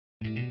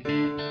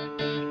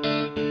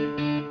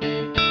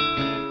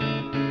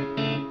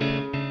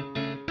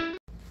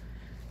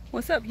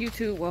What's up,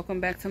 YouTube? Welcome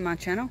back to my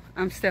channel.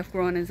 I'm Steph,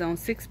 growing in Zone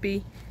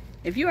 6B.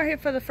 If you are here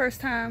for the first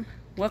time,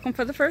 welcome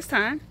for the first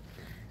time.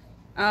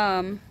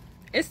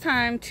 It's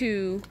time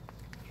to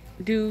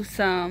do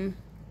some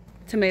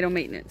tomato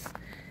maintenance.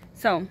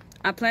 So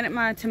I planted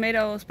my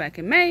tomatoes back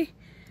in May.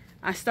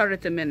 I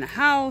started them in the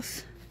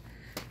house.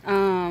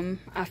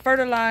 I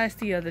fertilized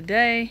the other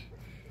day,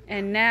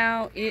 and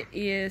now it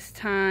is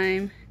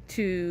time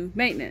to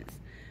maintenance.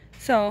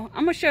 So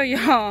I'm gonna show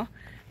y'all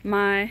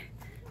my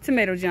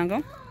tomato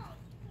jungle,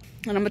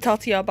 and I'm gonna talk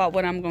to y'all about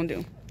what I'm gonna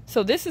do.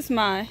 So this is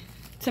my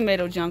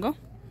tomato jungle.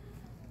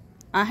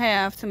 I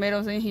have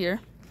tomatoes in here.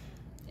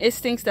 It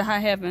stinks to high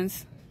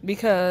heavens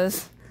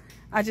because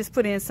I just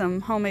put in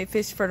some homemade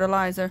fish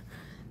fertilizer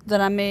that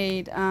I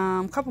made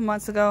a couple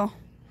months ago,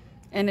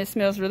 and it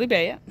smells really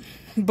bad.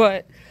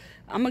 But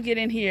I'm gonna get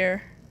in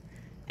here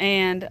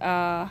and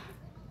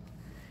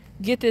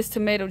get this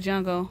tomato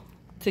jungle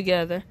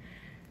together.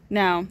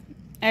 Now,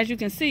 as you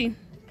can see,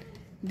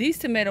 these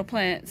tomato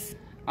plants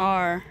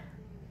are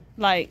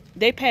like,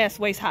 they pass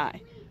waist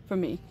high for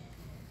me.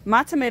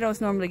 My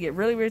tomatoes normally get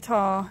really, really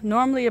tall,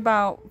 normally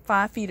about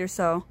 5 feet or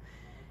so.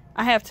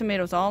 I have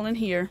tomatoes all in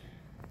here.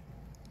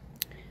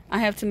 I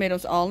have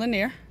tomatoes all in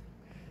there.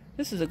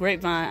 This is a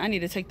grapevine. I need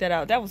to take that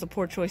out. That was a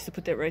poor choice to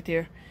put that right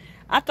there.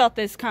 I thought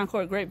this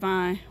Concord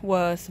grapevine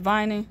was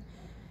vining.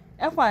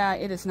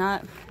 FYI, it is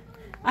not.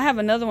 I have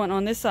another one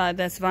on this side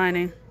that's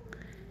vining.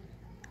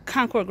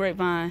 Concord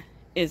grapevine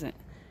isn't.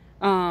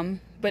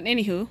 But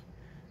anywho,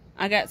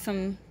 I got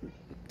some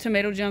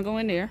tomato jungle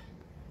in there,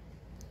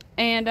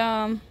 and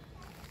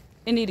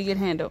it need to get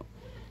handled.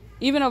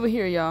 Even over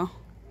here, y'all,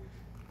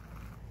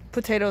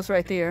 potatoes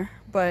right there,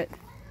 but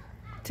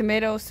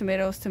tomatoes,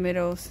 tomatoes,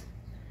 tomatoes,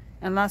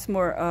 and lots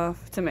more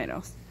of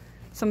tomatoes.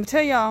 So I'm gonna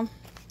tell y'all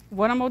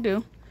what I'm gonna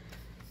do.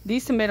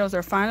 These tomatoes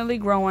are finally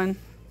growing.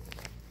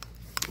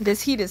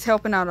 This heat is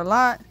helping out a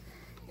lot.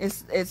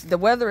 It's the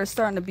weather is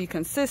starting to be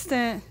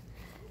consistent,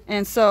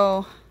 and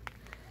so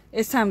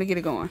it's time to get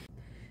it going.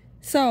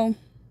 So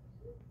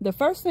the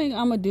first thing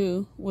I'm gonna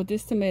do with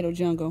this tomato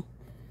jungle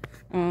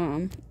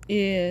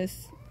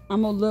is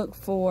I'm gonna look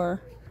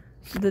for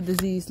the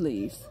diseased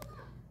leaves.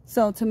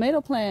 So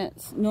tomato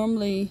plants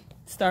normally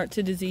start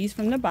to disease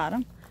from the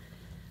bottom.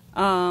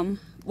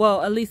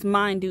 Well, at least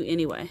mine do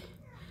anyway.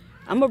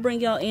 I'm gonna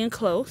bring y'all in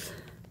close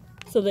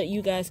so that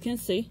you guys can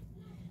see.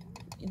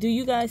 Do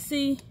you guys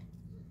see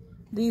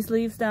these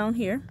leaves down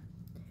here?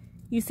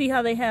 You see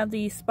how they have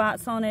these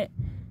spots on it?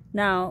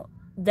 Now,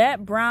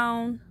 that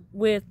brown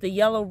with the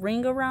yellow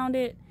ring around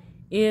it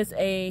is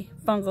a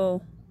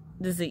fungal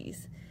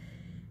disease.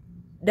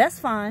 That's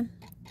fine,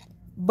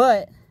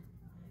 but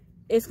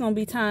it's going to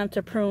be time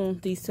to prune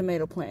these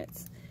tomato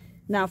plants.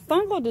 Now,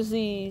 fungal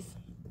disease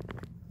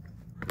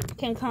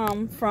can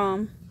come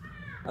from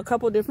a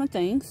couple different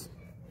things.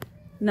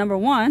 Number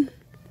one,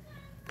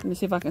 let me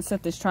see if I can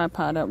set this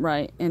tripod up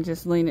right and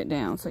just lean it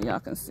down so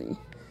y'all can see.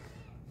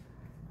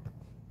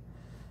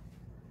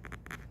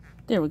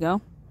 There we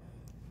go.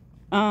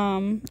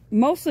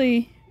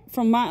 Mostly,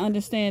 from my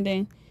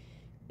understanding,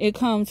 it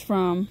comes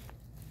from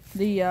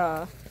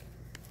the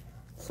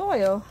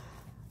soil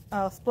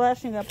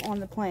splashing up on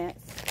the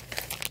plants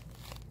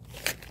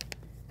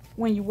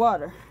when you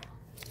water.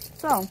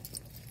 So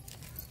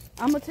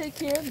I'm gonna take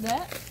care of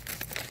that,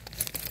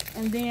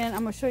 and then I'm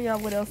gonna show y'all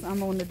what else I'm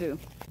gonna do.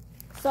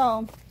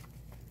 So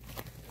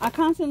I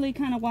constantly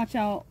kind of watch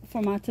out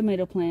for my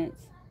tomato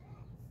plants.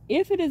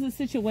 If it is a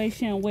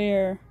situation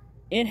where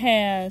it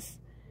has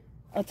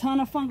a ton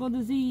of fungal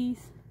disease,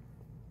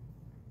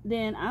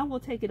 then I will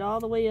take it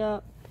all the way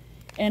up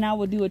and I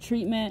will do a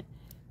treatment.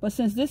 But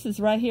since this is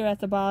right here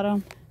at the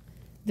bottom,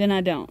 then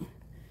I don't.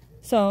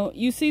 So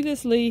you see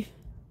this leaf,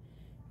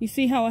 you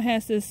see how it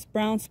has this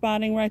brown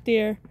spotting right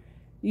there,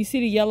 you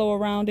see the yellow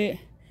around it,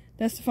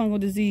 that's the fungal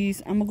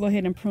disease. I'm gonna go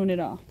ahead and prune it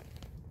off,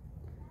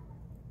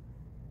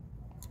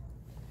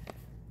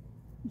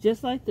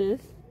 just like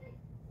this.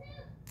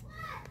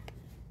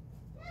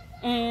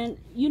 And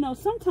you know,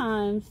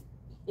 sometimes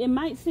it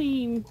might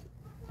seem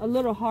a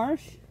little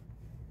harsh,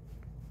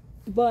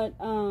 but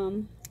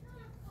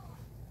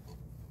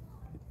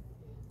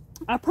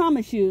I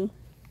promise you,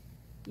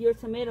 your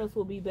tomatoes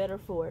will be better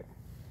for it.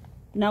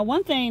 Now,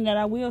 one thing that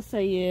I will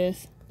say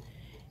is,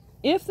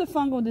 if the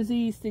fungal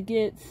disease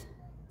gets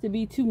to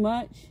be too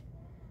much,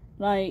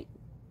 like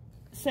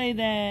say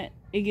that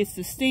it gets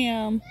the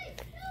stem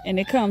and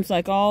it comes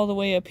like all the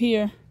way up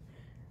here,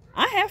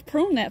 I have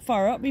pruned that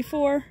far up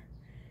before,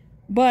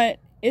 but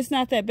it's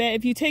not that bad.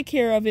 If you take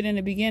care of it in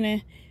the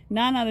beginning,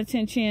 9 out of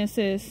 10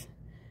 chances,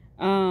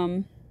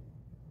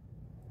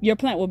 your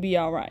plant will be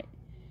all right.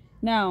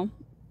 Now,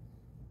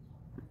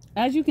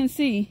 as you can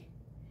see,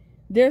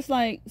 there's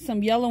like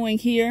some yellowing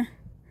here.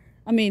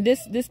 I mean,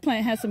 this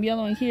plant has some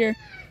yellowing here,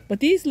 but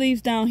these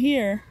leaves down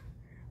here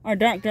are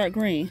dark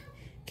green.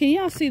 Can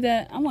y'all see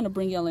that? I want to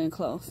bring y'all in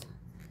close.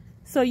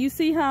 So you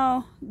see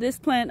how this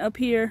plant up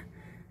here,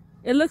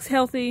 it looks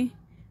healthy,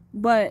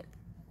 but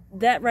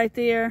that right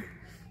there,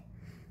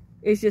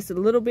 it's just a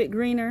little bit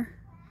greener.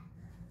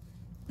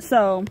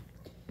 So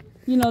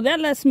you know, that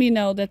lets me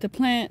know that the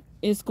plant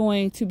is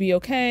going to be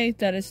okay,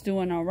 that it's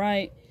doing all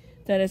right,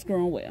 that it's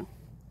growing well.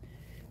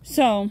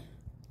 So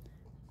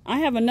I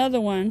have another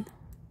one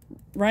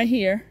right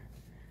here.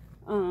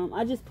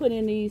 I just put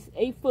in these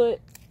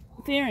 8-foot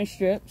thinning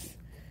strips.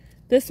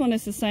 This one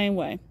is the same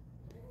way.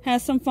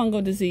 Has some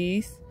fungal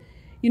disease.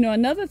 You know,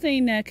 another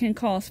thing that can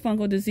cause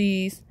fungal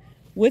disease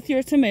with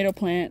your tomato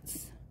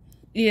plants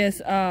is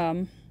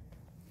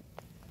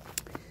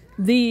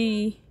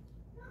the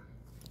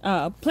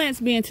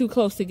plants being too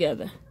close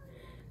together.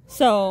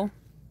 So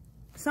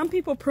some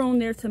people prune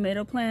their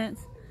tomato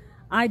plants.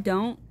 I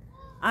don't.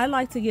 I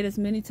like to get as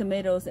many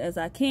tomatoes as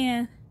I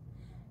can,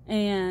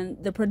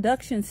 and the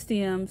production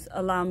stems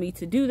allow me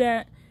to do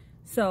that,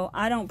 so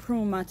I don't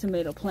prune my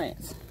tomato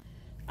plants.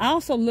 I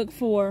also look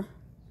for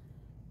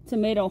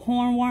tomato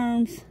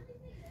hornworms.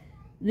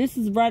 This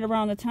is right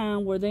around the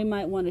time where they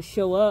might want to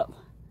show up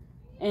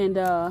and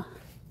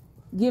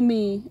give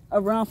me a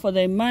run for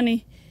their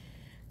money,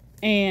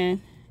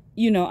 and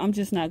you know, I'm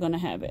just not gonna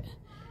have it.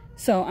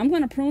 So I'm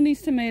gonna prune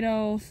these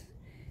tomatoes,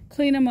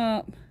 clean them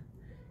up.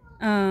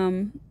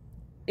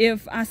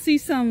 If I see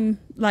some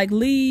like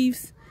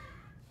leaves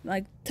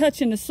like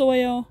touching the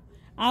soil,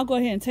 I'll go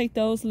ahead and take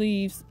those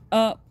leaves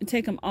up and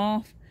take them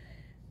off.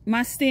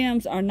 My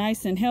stems are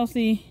nice and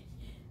healthy.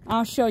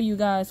 I'll show you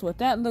guys what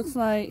that looks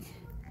like.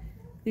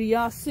 Do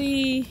y'all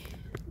see?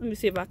 Let me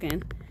see if I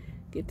can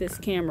get this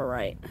camera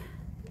right.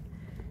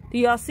 Do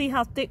y'all see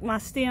how thick my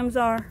stems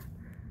are?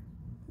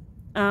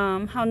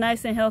 How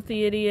nice and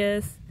healthy it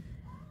is.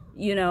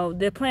 You know,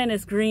 the plant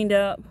is greened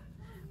up.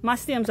 My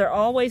stems are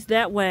always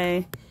that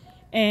way,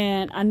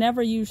 and I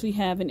never usually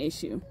have an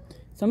issue.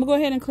 So I'm gonna go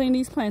ahead and clean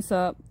these plants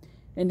up,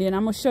 and then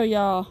I'm gonna show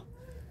y'all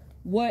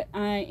what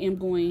I am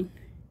going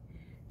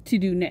to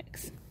do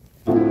next.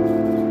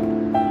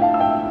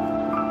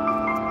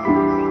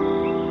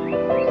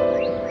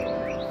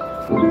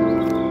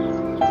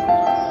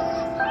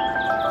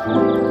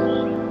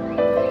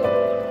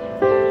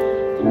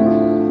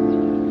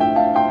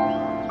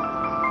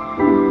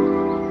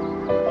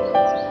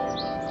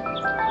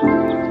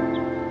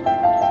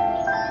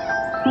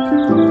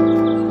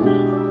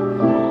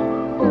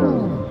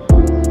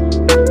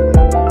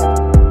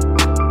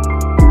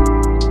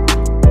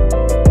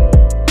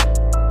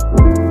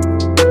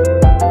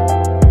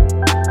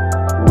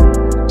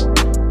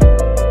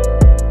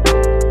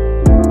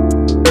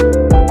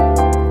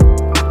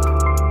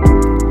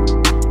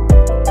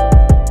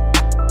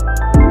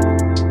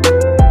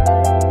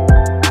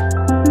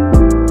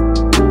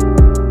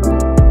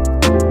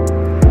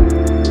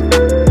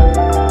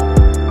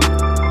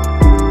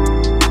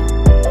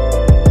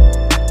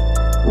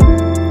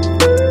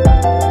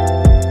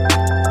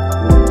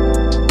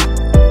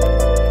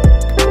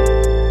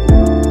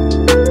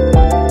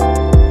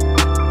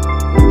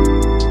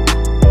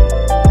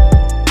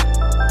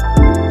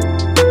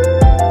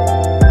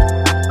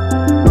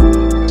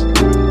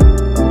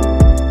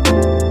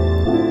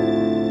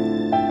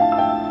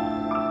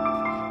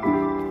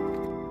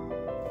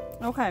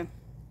 Okay,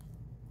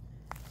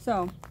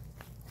 so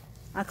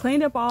I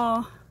cleaned up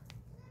all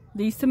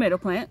these tomato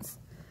plants.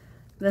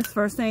 That's the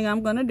first thing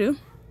I'm gonna do.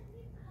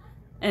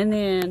 And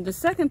then the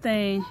second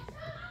thing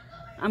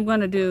I'm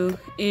gonna do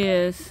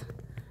is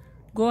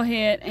go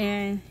ahead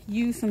and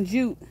use some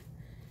jute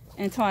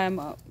and tie them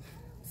up.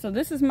 So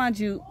this is my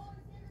jute.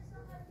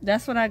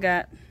 That's what I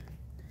got.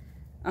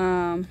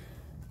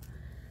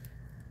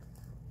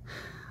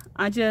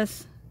 I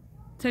just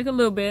take a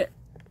little bit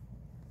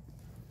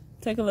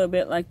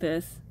like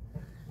this,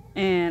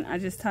 and I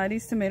just tie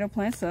these tomato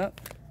plants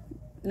up.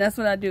 And that's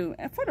what I do.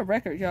 And for the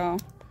record, y'all,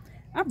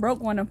 I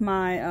broke one of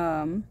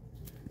my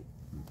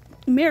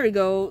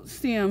marigold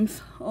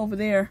stems over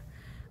there.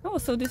 I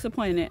was so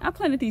disappointed. I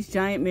planted these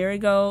giant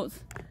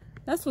marigolds.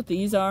 That's what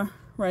these are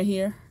right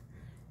here.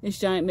 It's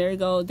giant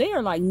marigold. They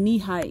are like knee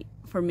height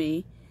for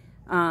me,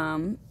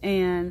 and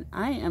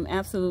I am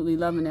absolutely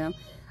loving them.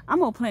 I'm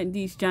gonna plant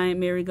these giant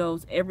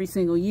marigolds every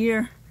single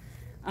year.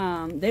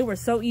 They were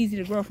so easy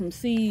to grow from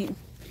seed,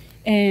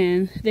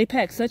 and they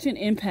pack such an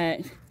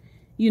impact,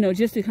 you know,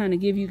 just to kind of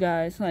give you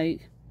guys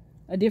like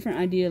a different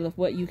idea of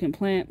what you can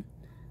plant.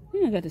 I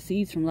think I got the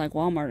seeds from like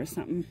Walmart or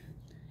something.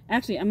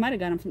 Actually, I might have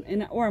got them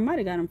from, or I might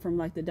have got them from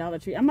like the Dollar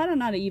Tree. I might have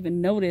not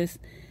even noticed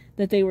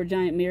that they were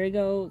giant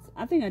marigolds.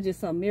 I think I just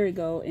saw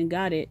marigold and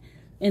got it,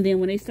 and then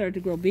when they started to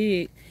grow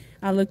big,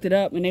 I looked it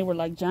up and they were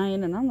like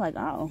giant, and I'm like,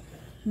 oh,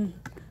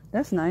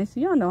 that's nice.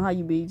 Y'all know how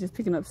you be, just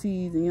picking up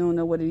seeds and you don't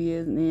know what it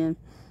is, and then,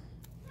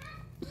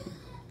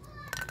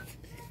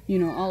 you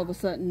know, all of a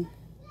sudden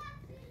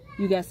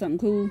you got something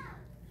cool.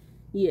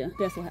 Yeah,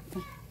 that's what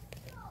happened.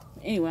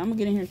 Anyway, I'm gonna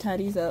get in here and tie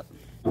these up.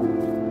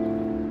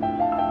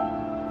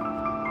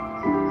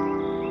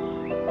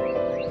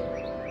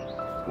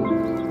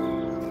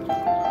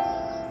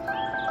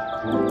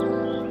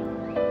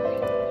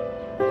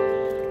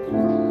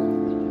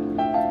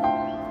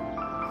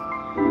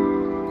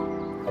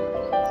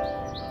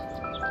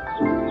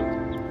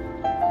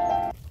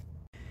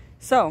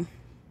 So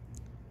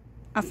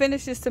I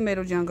finished this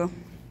tomato jungle.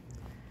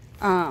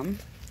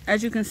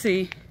 As you can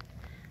see,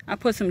 I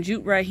put some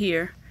jute right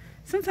here.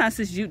 Sometimes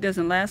this jute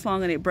doesn't last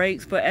long and it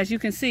breaks, but as you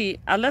can see,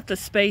 I left a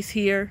space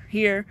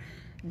here.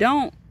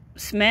 Don't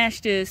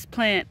smash this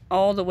plant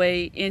all the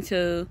way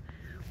into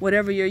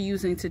whatever you're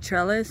using to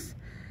trellis.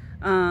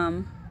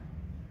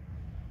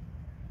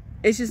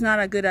 It's just not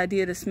a good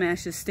idea to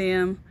smash the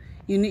stem.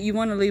 You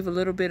want to leave a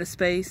little bit of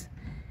space.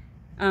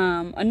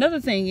 Another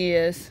thing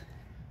is,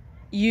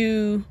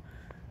 you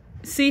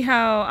see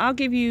how I'll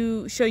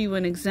show you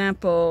an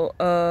example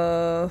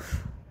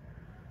of,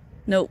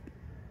 nope,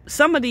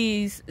 some of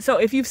these. So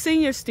if you've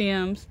seen your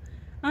stems,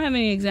 I don't have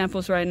any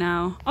examples right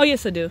now. Oh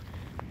yes, I do.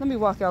 Let me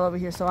walk y'all over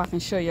here so I can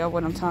show y'all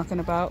what I'm talking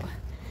about.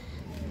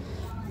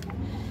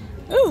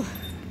 Ooh,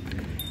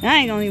 I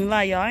ain't gonna even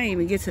lie, y'all, I ain't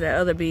even get to that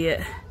other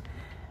bed.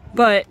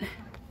 But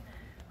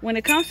when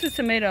it comes to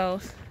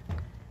tomatoes,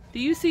 do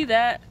you see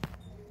that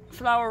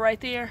flower right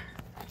there?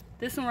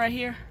 This one right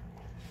here,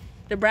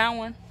 the brown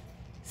one.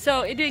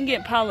 So it didn't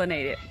get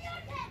pollinated.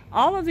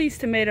 All of these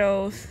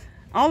tomatoes,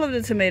 all of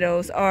the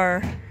tomatoes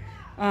are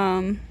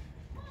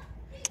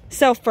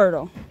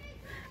self-fertile.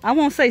 I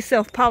won't say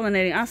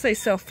self-pollinating, I'll say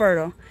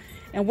self-fertile.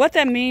 And what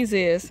that means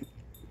is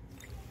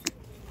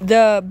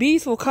the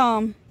bees will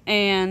come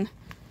and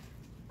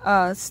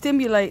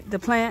stimulate the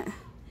plant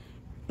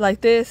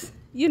like this.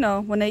 You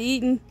know, when they're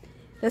eating,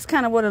 that's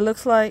kind of what it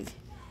looks like.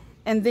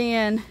 And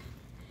then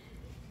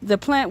the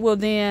plant will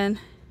then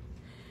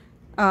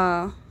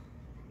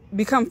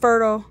become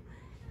fertile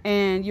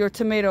and your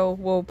tomato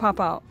will pop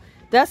out.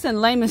 That's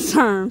in layman's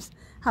terms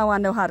how I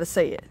know how to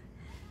say it.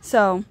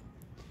 So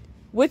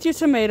with your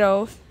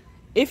tomatoes,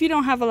 if you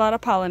don't have a lot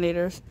of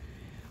pollinators,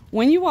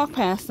 when you walk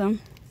past them,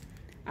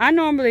 I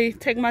normally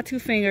take my 2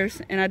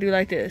 fingers and I do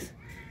like this.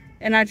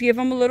 And I give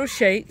them a little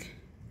shake.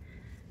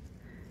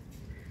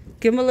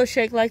 Give them a little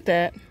shake like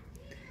that.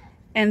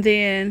 And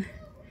then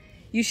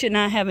you should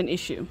not have an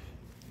issue.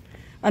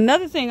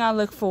 Another thing I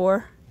look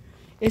for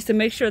is to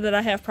make sure that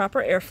I have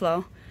proper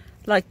airflow.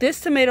 Like this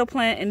tomato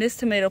plant and this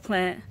tomato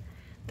plant,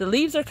 the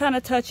leaves are kind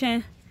of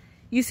touching.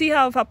 You see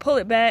how if I pull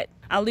it back,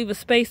 I'll leave a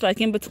space like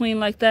in between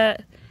like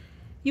that.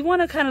 You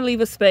want to kind of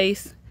leave a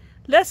space.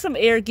 Let some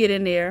air get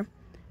in there.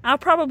 I'll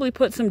probably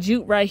put some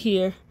jute right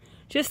here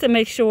just to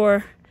make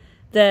sure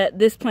that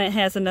this plant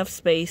has enough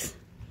space.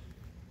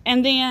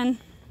 And then,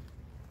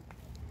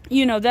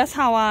 you know, that's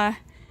how I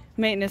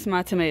maintenance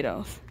my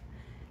tomatoes.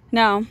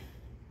 Now,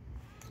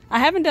 I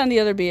haven't done the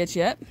other beds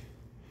yet.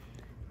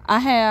 I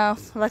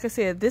have, like I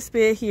said, this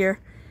bed here.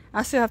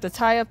 I still have to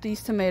tie up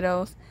these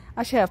tomatoes.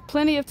 I should have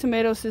plenty of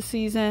tomatoes this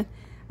season.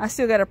 I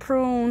still got to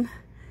prune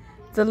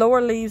the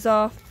lower leaves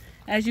off.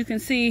 As you can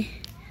see,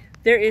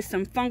 there is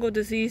some fungal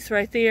disease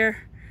right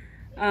there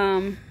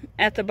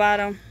at the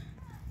bottom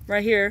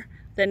right here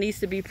that needs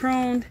to be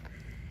pruned.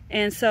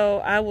 And so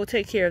I will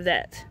take care of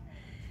that.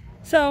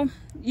 So,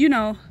 you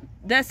know,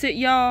 that's it,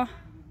 y'all.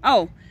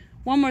 Oh,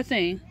 one more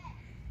thing.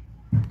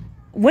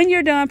 When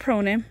you're done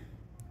pruning,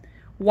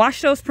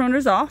 wash those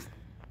pruners off.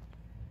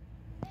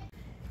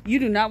 You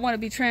do not want to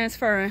be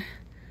transferring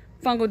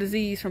fungal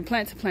disease from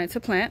plant to plant to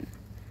plant.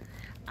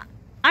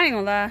 I ain't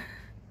gonna lie,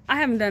 I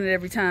haven't done it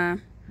every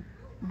time,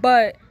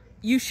 but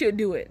you should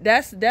do it.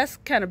 That's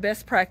kind of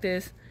best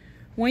practice.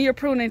 When you're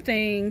pruning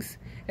things,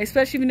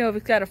 especially if you know if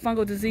it's got a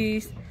fungal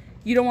disease,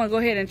 you don't want to go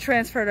ahead and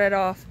transfer that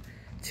off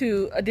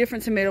to a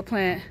different tomato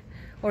plant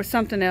or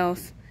something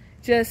else.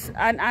 Just,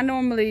 I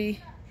normally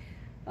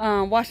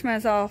wash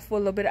mine off with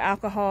a little bit of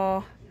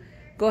alcohol.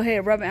 Go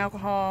ahead, rub in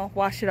alcohol,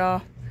 wash it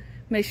off,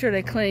 make sure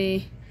they're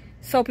clean,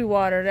 soapy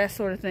water, that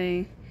sort of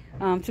thing.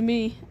 To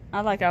me,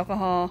 I like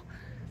alcohol.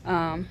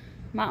 My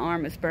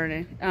arm is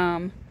burning.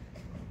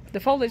 The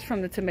foliage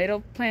from the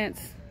tomato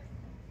plants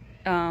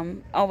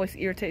always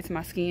irritates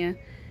my skin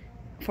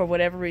for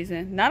whatever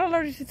reason. Not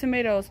allergic to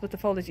tomatoes, but the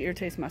foliage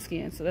irritates my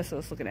skin, so that's what I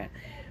was looking at.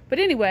 But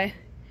anyway,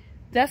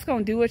 that's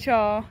gonna do it,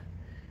 y'all.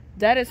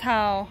 That is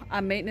how I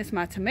maintenance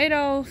my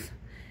tomatoes.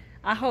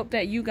 I hope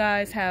that you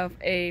guys have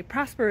a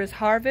prosperous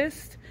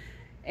harvest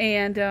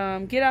and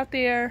get out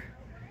there,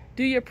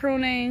 do your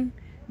pruning,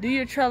 do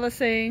your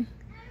trellising,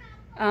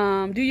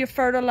 do your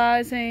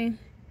fertilizing,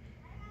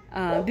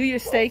 do your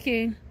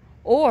staking,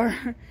 or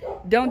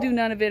don't do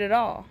none of it at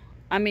all.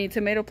 I mean,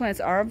 tomato plants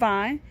are a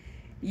vine.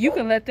 You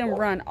can let them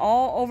run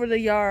all over the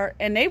yard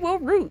and they will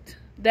root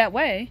that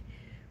way,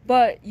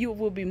 but you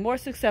will be more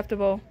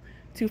susceptible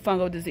to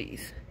fungal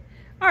disease.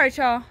 All right,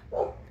 y'all.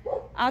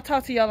 I'll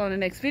talk to y'all on the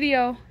next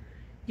video.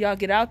 Y'all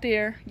get out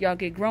there, y'all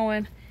get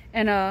growing,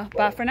 and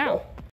bye for now.